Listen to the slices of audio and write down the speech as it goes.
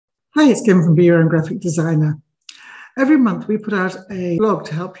Hi, it's Kim from Be Your Own Graphic Designer. Every month we put out a blog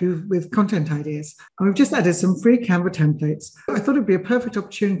to help you with content ideas, and we've just added some free Canva templates. I thought it'd be a perfect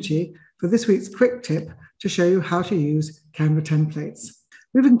opportunity for this week's quick tip to show you how to use Canva templates.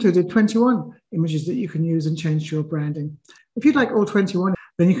 We've included 21 images that you can use and change to your branding. If you'd like all 21,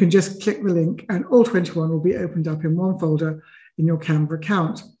 then you can just click the link and all 21 will be opened up in one folder in your Canva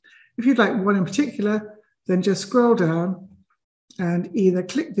account. If you'd like one in particular, then just scroll down and either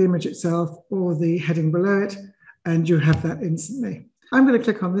click the image itself or the heading below it, and you have that instantly. I'm going to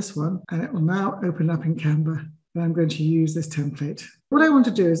click on this one and it will now open up in Canva, and I'm going to use this template. What I want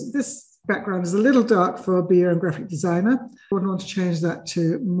to do is, this background is a little dark for Be Your Own Graphic Designer. I want to change that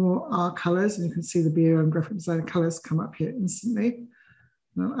to more our colors, and you can see the Be Your Own Graphic Designer colors come up here instantly.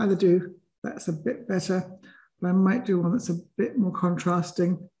 And I'll either do that's a bit better, but I might do one that's a bit more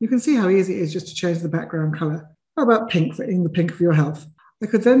contrasting. You can see how easy it is just to change the background color. How about pink, for in the pink of your health? I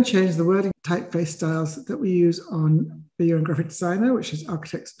could then change the wording typeface styles that we use on Be Your Own Graphic Designer, which is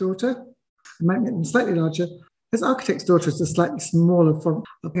Architect's Daughter. I might make them slightly larger. As Architect's Daughter is a slightly smaller font,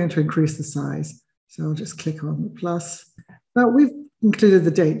 I'm going to increase the size. So I'll just click on the plus. Now we've included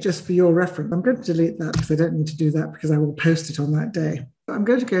the date just for your reference. I'm going to delete that because I don't need to do that because I will post it on that day. I'm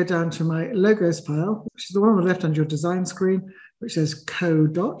going to go down to my logos file, which is the one on the left on your design screen, which says co.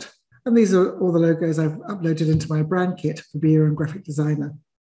 And these are all the logos I've uploaded into my brand kit for Be Your Own Graphic Designer.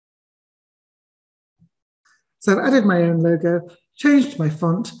 So I've added my own logo, changed my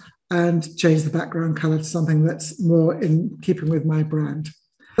font, and changed the background color to something that's more in keeping with my brand.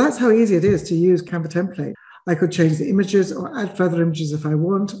 That's how easy it is to use Canva Template. I could change the images or add further images if I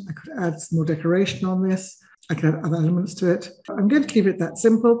want. I could add some more decoration on this. I can add other elements to it. I'm going to keep it that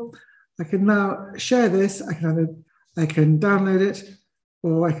simple. I can now share this. I can download it,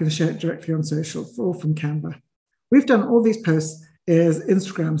 or I can share it directly on social, all from Canva. We've done all these posts as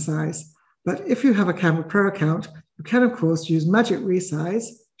Instagram size, but if you have a Canva Pro account, you can of course use Magic Resize,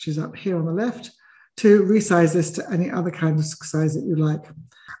 which is up here on the left, to resize this to any other kind of size that you like.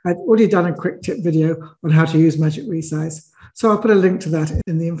 I've already done a quick tip video on how to use Magic Resize, so I'll put a link to that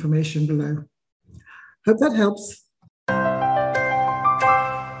in the information below. Hope that helps.